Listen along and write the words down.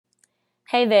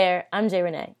Hey there, I'm Jay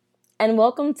Renee, and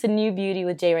welcome to New Beauty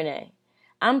with Jay Renee.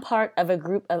 I'm part of a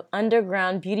group of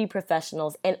underground beauty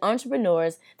professionals and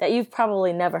entrepreneurs that you've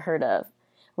probably never heard of.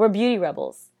 We're beauty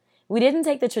rebels. We didn't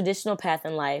take the traditional path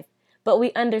in life, but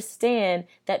we understand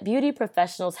that beauty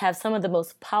professionals have some of the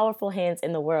most powerful hands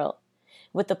in the world,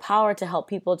 with the power to help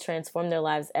people transform their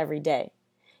lives every day.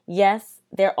 Yes,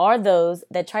 there are those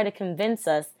that try to convince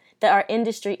us that our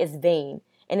industry is vain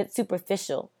and it's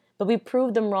superficial, but we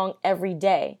prove them wrong every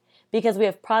day because we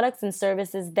have products and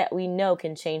services that we know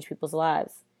can change people's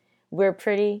lives. We're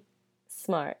pretty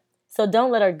smart. So don't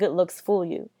let our good looks fool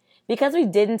you. Because we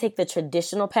didn't take the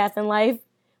traditional path in life,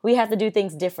 we have to do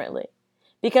things differently.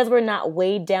 Because we're not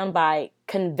weighed down by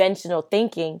conventional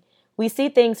thinking, we see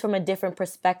things from a different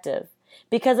perspective.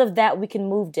 Because of that, we can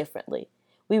move differently.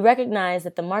 We recognize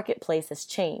that the marketplace has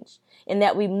changed and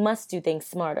that we must do things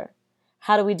smarter.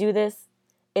 How do we do this?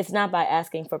 It's not by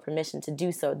asking for permission to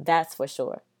do so, that's for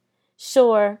sure.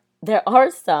 Sure, there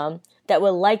are some that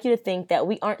would like you to think that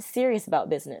we aren't serious about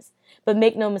business, but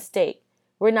make no mistake,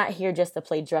 we're not here just to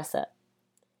play dress up.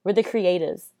 We're the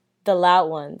creatives, the loud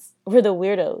ones, we're the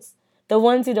weirdos, the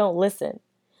ones who don't listen,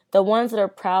 the ones that are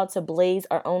proud to blaze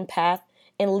our own path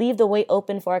and leave the way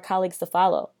open for our colleagues to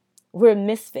follow. We're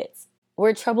misfits,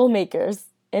 we're troublemakers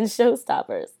and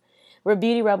showstoppers. We're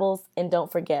beauty rebels, and don't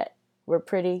forget, we're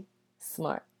pretty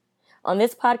smart. On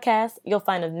this podcast, you'll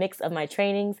find a mix of my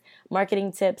trainings,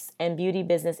 marketing tips, and beauty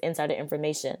business insider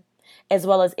information, as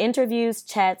well as interviews,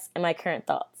 chats, and my current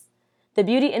thoughts. The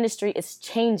beauty industry is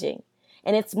changing,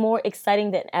 and it's more exciting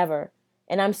than ever,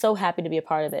 and I'm so happy to be a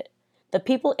part of it. The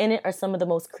people in it are some of the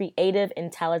most creative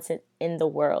and talented in the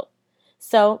world.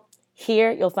 So,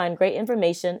 here you'll find great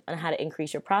information on how to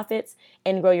increase your profits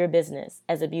and grow your business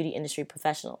as a beauty industry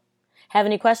professional. Have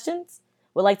any questions?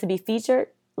 Would like to be featured?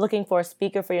 Looking for a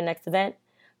speaker for your next event?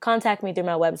 Contact me through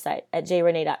my website at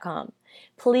jrenee.com.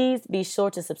 Please be sure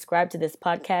to subscribe to this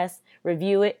podcast,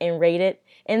 review it, and rate it,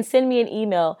 and send me an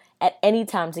email at any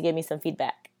time to give me some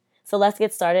feedback. So let's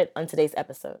get started on today's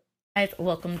episode. Guys,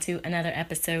 welcome to another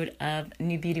episode of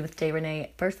New Beauty with Jay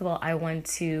Renee. First of all, I want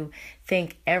to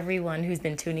thank everyone who's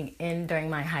been tuning in during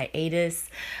my hiatus.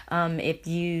 If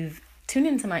you've tuned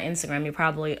into my Instagram, you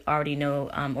probably already know,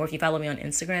 or if you follow me on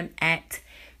Instagram at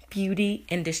Beauty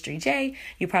Industry J,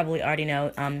 you probably already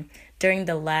know. During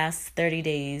the last 30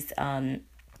 days,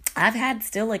 I've had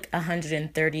still like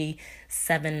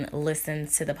 137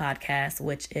 listens to the podcast,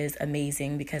 which is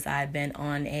amazing because I've been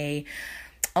on a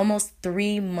almost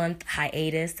 3-month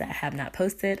hiatus. I have not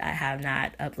posted. I have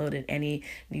not uploaded any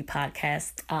new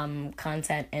podcast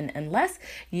content. And unless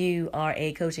you are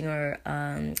a coaching or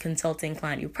consulting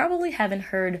client, you probably haven't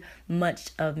heard much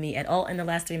of me at all in the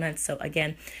last 3 months. So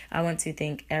again, I want to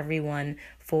thank everyone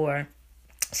for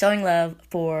showing love,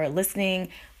 for listening,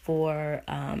 for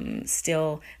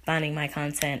still finding my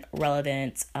content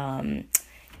relevant,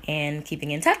 and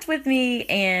keeping in touch with me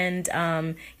and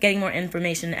getting more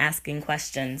information, asking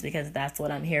questions, because that's what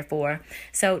I'm here for.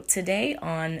 So today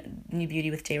on New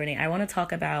Beauty with Jay Renee, I want to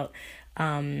talk about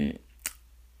a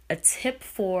tip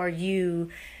for you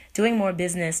doing more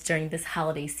business during this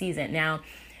holiday season. Now,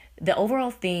 the overall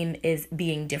theme is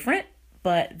being different,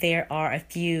 but there are a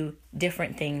few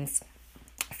different things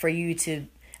for you to,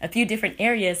 a few different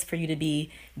areas for you to be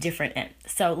different in.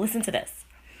 So listen to this.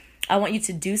 I want you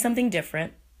to do something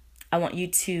different. I want you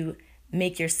to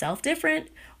make yourself different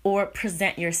or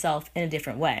present yourself in a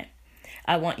different way.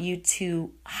 I want you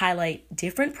to highlight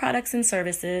different products and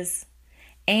services,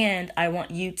 and I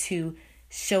want you to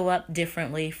show up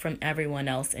differently from everyone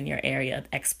else in your area of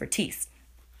expertise.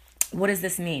 What does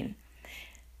this mean?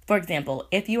 For example,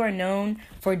 if you are known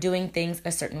for doing things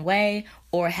a certain way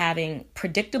or having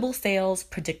predictable sales,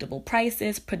 predictable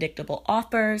prices, predictable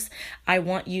offers, I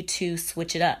want you to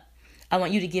switch it up. I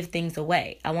want you to give things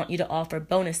away. I want you to offer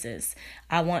bonuses.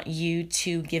 I want you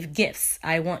to give gifts.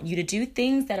 I want you to do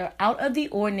things that are out of the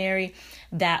ordinary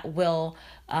that will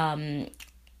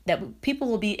that people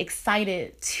will be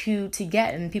excited to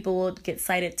get, and people will get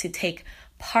excited to take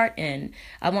part in.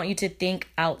 I want you to think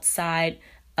outside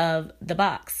of the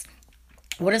box.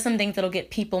 What are some things that'll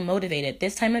get people motivated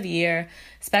this time of year,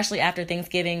 especially after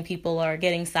Thanksgiving? People are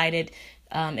getting excited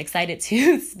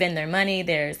to spend their money.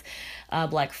 There's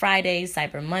Black Friday,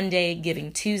 Cyber Monday,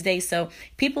 Giving Tuesday. So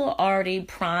people are already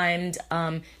primed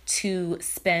to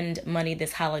spend money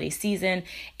this holiday season.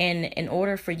 And in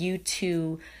order for you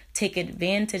to take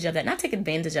advantage of that, not take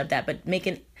advantage of that, but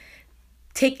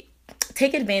take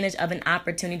advantage of an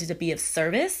opportunity to be of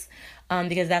service,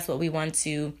 because that's what we want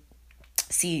to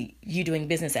see you doing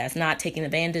business as, not taking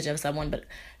advantage of someone, but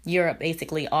you're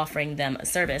basically offering them a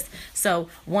service. So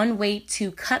one way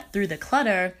to cut through the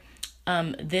clutter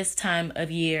this time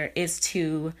of year is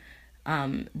to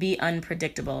be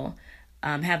unpredictable,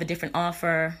 have a different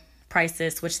offer,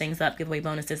 prices, switch things up, give away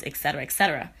bonuses, etc.,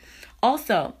 etc.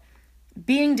 Also,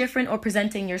 being different or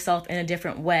presenting yourself in a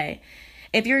different way.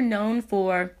 If you're known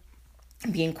for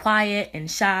being quiet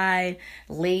and shy,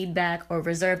 laid back, or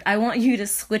reserved, I want you to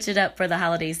switch it up for the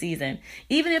holiday season,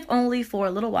 even if only for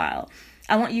a little while.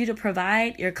 I want you to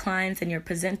provide your clients and your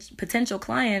potential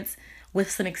clients with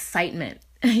some excitement,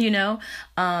 make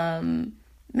them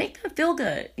feel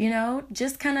good,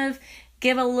 just kind of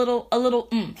give a little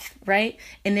oomph, right?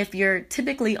 And if you're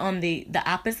typically on the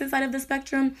opposite side of the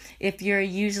spectrum, if you're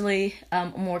usually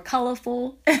more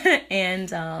colorful and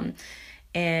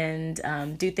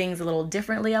do things a little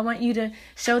differently, I want you to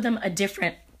show them a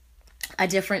different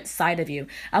side of you.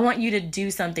 I want you to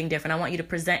do something different. I want you to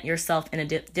present yourself in a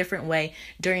different way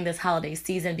during this holiday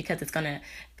season, because it's gonna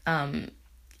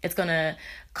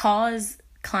cause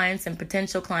clients and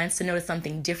potential clients to notice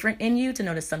something different in you, to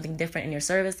notice something different in your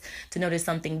service, to notice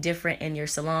something different in your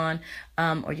salon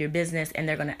or your business, and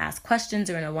they're going to ask questions.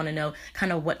 They're going to want to know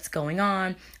kind of what's going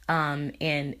on,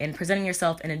 and presenting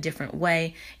yourself in a different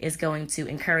way is going to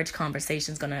encourage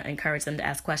conversations, going to encourage them to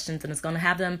ask questions, and it's going to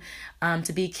have them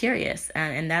to be curious,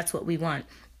 and that's what we want,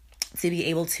 to be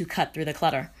able to cut through the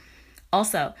clutter.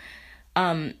 Also,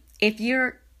 if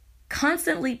you're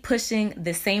constantly pushing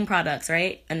the same products,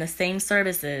 right, and the same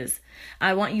services,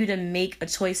 I want you to make a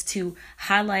choice to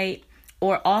highlight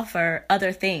or offer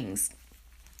other things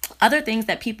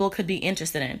that people could be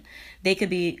interested in. They could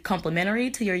be complementary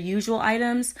to your usual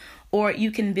items, or you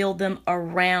can build them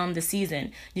around the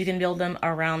season. You can build them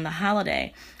around the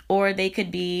holiday, or they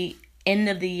could be end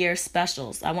of the year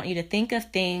specials. I want you to think of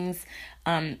things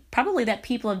probably that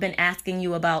people have been asking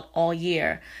you about all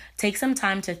year. Take some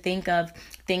time to think of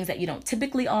things that you don't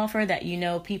typically offer that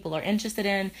people are interested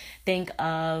in. Think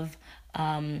of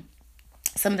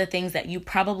some of the things that you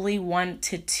probably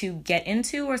wanted to get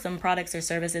into, or some products or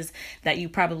services that you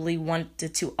probably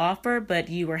wanted to offer, but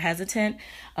you were hesitant,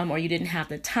 or you didn't have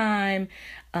the time,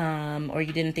 or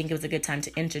you didn't think it was a good time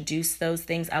to introduce those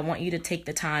things. I want you to take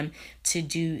the time to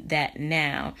do that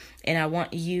now. And I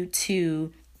want you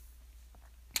to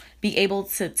be able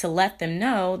to let them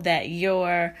know that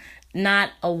you're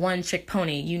not a one-trick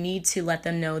pony. You need to let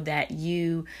them know that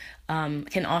you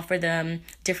can offer them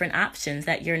different options,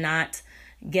 that you're not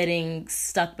getting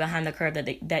stuck behind the curve,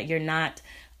 that you're not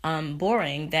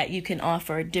boring, that you can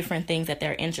offer different things that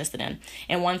they're interested in.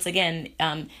 And once again,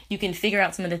 you can figure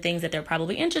out some of the things that they're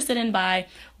probably interested in by,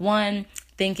 one,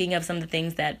 thinking of some of the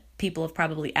things that people have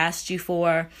probably asked you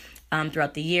for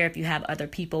throughout the year. If you have other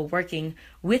people working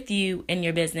with you in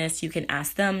your business, you can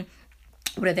ask them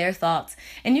what are their thoughts.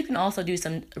 And you can also do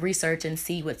some research and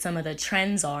see what some of the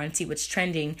trends are, and see what's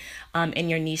trending in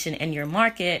your niche and in your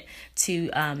market to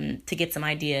get some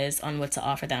ideas on what to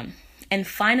offer them. And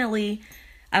finally,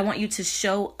 I want you to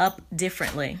show up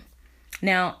differently.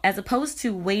 Now, as opposed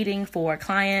to waiting for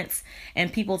clients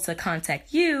and people to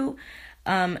contact you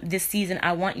this season,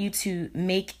 I want you to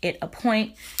make it a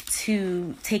point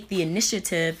to take the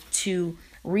initiative to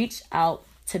reach out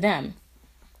to them.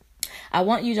 I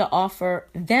want you to offer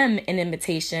them an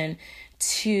invitation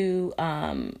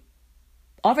and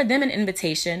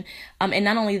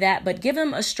not only that, but give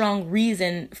them a strong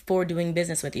reason for doing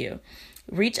business with you.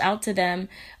 Reach out to them.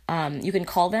 You can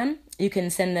call them. You can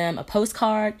send them a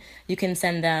postcard. You can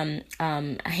send them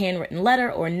a handwritten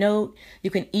letter or note. You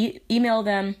can email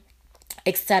them,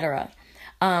 etc.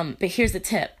 But here's the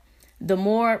tip. The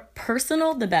more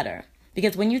personal, the better.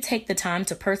 Because when you take the time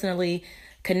to personally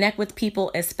connect with people,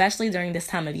 especially during this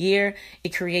time of year, it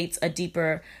creates a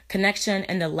deeper connection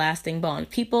and a lasting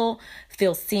bond. People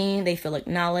feel seen, they feel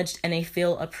acknowledged, and they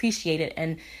feel appreciated.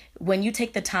 And when you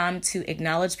take the time to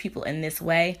acknowledge people in this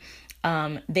way,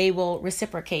 they will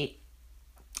reciprocate.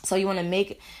 So you want to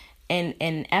make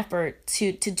an effort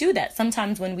to do that.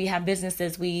 Sometimes when we have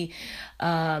businesses, we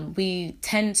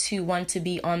tend to want to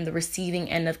be on the receiving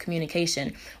end of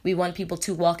communication. We want people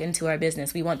to walk into our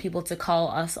business. We want people to call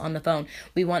us on the phone.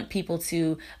 We want people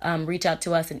to reach out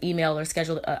to us and email or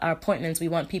schedule our appointments. We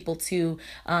want people to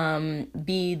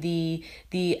be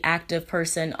the active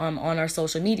person on our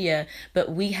social media.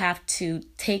 But we have to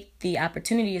take the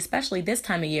opportunity, especially this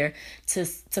time of year, to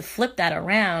flip that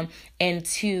around and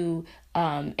to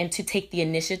take the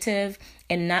initiative,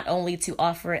 and not only to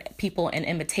offer people an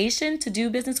invitation to do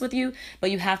business with you,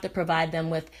 but you have to provide them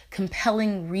with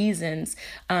compelling reasons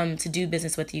to do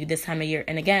business with you this time of year.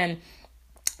 And again,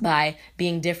 by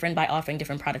being different, by offering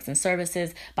different products and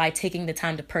services, by taking the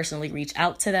time to personally reach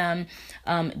out to them.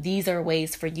 These are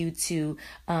ways for you to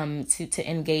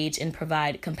engage and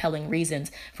provide compelling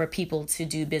reasons for people to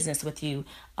do business with you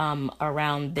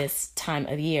around this time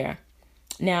of year.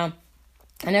 Now,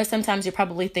 I know sometimes you're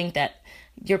probably thinking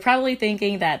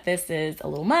that this is a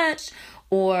little much,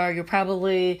 or you're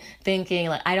probably thinking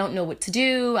like, I don't know what to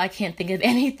do. I can't think of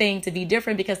anything to be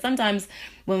different, because sometimes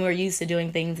when we're used to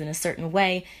doing things in a certain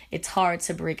way, it's hard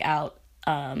to break out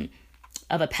of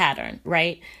a pattern,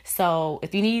 right? So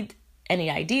if you need any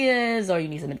ideas, or you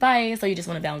need some advice, or you just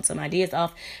want to bounce some ideas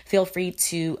off, feel free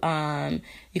to,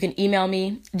 you can email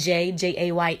me,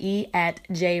 Jaye at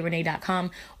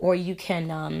jrenee.com, or you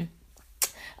can,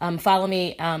 follow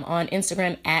me on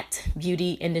Instagram at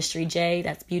Beauty Industry J.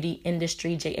 That's Beauty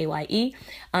Industry Jaye.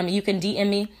 You can DM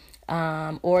me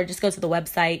or just go to the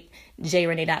website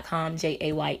jrenee.com,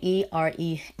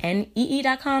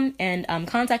 JAYERENEE.com, and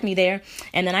contact me there,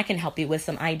 and then I can help you with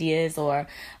some ideas, or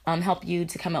help you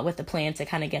to come up with a plan to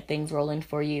kind of get things rolling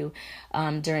for you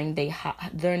during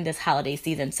this holiday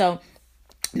season. So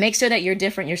make sure that you're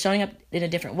different, you're showing up in a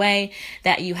different way,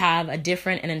 that you have a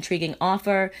different and intriguing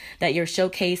offer, that you're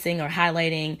showcasing or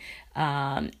highlighting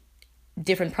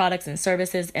different products and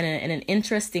services in an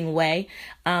interesting way.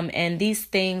 And these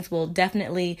things will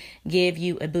definitely give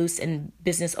you a boost in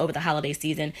business over the holiday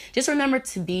season. Just remember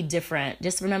to be different.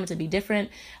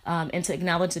 And to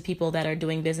acknowledge the people that are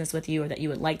doing business with you, or that you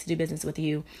would like to do business with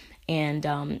you. And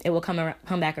it will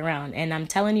come back around. And I'm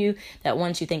telling you that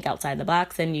once you think outside the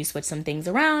box and you switch some things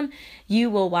around, you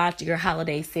will watch your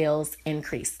holiday sales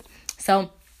increase.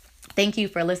 So thank you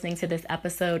for listening to this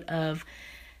episode of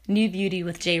New Beauty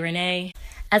with J. Renee.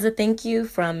 As a thank you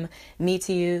from me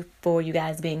to you for you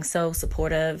guys being so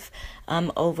supportive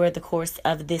over the course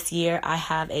of this year, I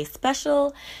have a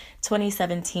special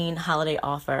 2017 holiday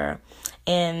offer.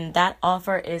 And that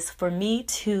offer is for me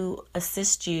to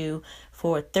assist you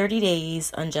for 30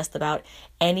 days on just about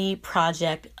any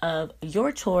project of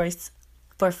your choice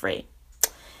for free.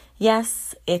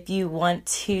 Yes, if you want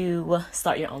to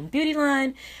start your own beauty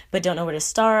line but don't know where to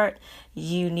start,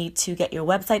 you need to get your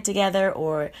website together,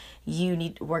 or you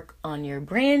need to work on your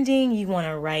branding, you want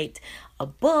to write a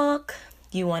book,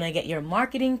 you want to get your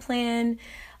marketing plan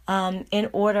in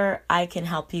order, I can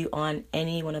help you on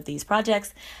any one of these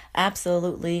projects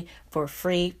absolutely for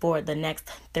free for the next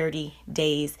 30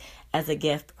 days as a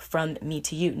gift from me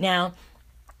to you. Now,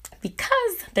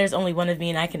 because there's only one of me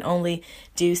and I can only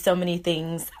do so many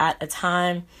things at a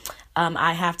time,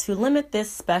 I have to limit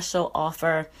this special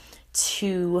offer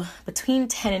to between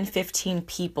 10 and 15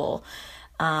 people.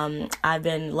 I've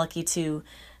been lucky to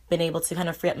been able to kind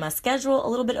of free up my schedule a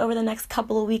little bit over the next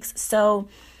couple of weeks. So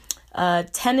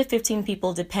 10 to 15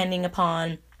 people, depending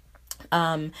upon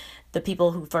the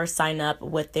people who first sign up,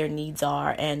 what their needs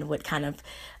are and what kind of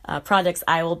projects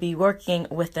I will be working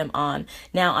with them on.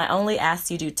 Now, I only ask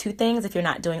you to do two things if you're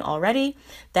not doing already.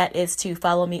 That is to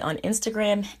follow me on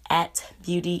Instagram at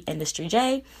Beauty Industry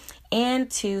J,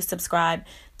 and to subscribe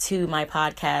to my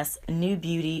podcast, New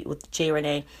Beauty with J.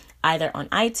 Renee, either on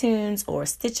iTunes or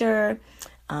Stitcher,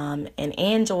 and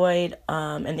Android,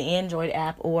 in the Android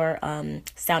app, or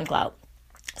SoundCloud.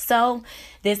 So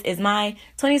this is my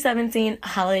 2017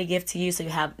 holiday gift to you, so you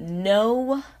have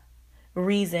no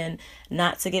reason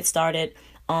not to get started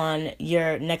on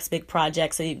your next big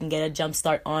project, so you can get a jump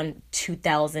start on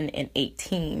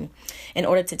 2018. In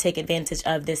order to take advantage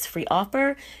of this free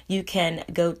offer, you can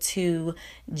go to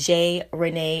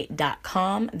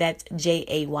jrenee.com. That's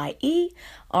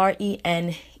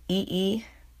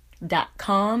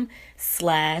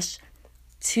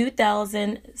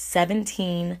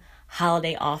JAYERENEE.com/2017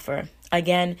 holiday offer.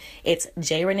 Again, it's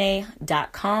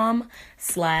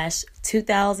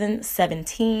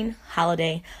jrenee.com/2017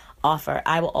 holiday offer.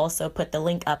 I will also put the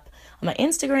link up on my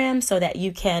Instagram so that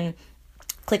you can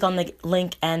click on the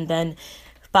link and then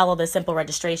follow the simple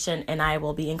registration, and I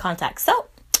will be in contact. So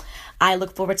I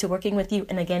look forward to working with you.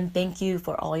 And again, thank you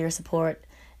for all your support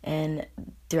and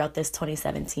throughout this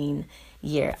 2017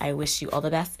 year. I wish you all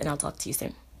the best, and I'll talk to you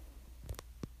soon.